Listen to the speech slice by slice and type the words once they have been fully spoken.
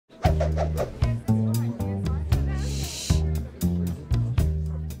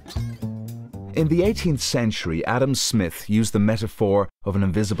In the 18th century, Adam Smith used the metaphor of an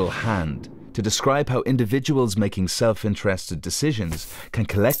invisible hand to describe how individuals making self-interested decisions can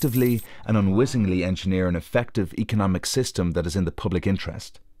collectively and unwittingly engineer an effective economic system that is in the public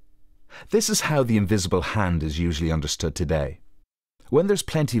interest. This is how the invisible hand is usually understood today. When there's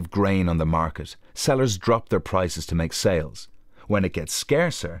plenty of grain on the market, sellers drop their prices to make sales. When it gets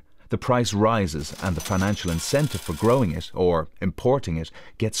scarcer, the price rises and the financial incentive for growing it or importing it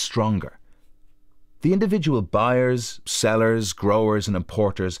gets stronger. The individual buyers, sellers, growers and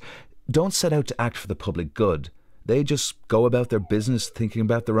importers don't set out to act for the public good. They just go about their business thinking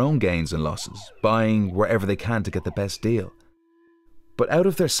about their own gains and losses, buying wherever they can to get the best deal. But out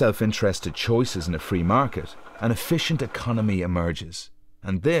of their self-interested choices in a free market, an efficient economy emerges.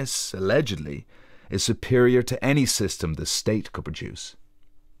 And this, allegedly, is superior to any system the state could produce.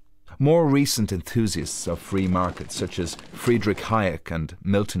 More recent enthusiasts of free markets, such as Friedrich Hayek and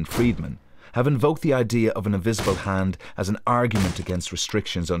Milton Friedman, have invoked the idea of an invisible hand as an argument against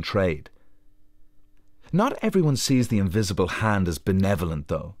restrictions on trade. Not everyone sees the invisible hand as benevolent,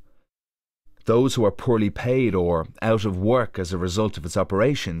 though. Those who are poorly paid or out of work as a result of its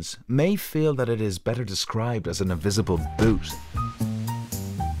operations may feel that it is better described as an invisible boot.